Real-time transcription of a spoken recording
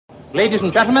Ladies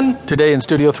and gentlemen, today in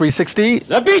Studio 360,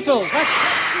 the Beatles!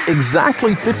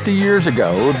 Exactly 50 years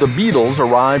ago, the Beatles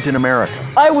arrived in America.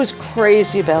 I was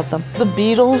crazy about them. The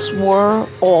Beatles were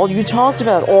all you talked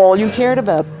about, all you cared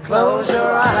about. Close your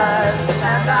eyes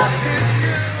and I'll kiss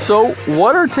you. So,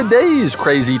 what are today's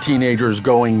crazy teenagers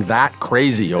going that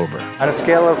crazy over? On a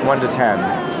scale of 1 to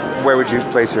 10, where would you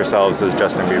place yourselves as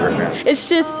Justin Bieber fans? It's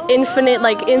just infinite,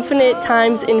 like infinite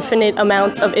times infinite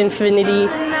amounts of infinity.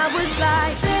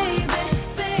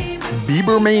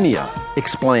 Bieber Mania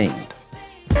Explained.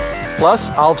 Plus,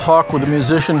 I'll talk with a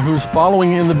musician who's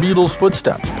following in the Beatles'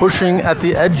 footsteps, pushing at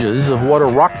the edges of what a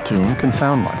rock tune can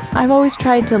sound like. I've always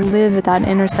tried to live at that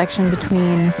intersection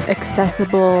between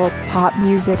accessible pop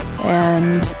music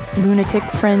and lunatic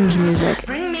fringe music.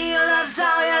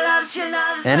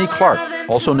 Annie Clark,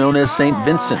 also known as St.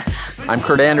 Vincent. I'm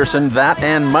Kurt Andersen. That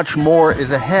and much more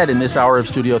is ahead in this hour of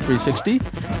Studio 360,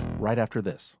 right after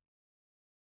this.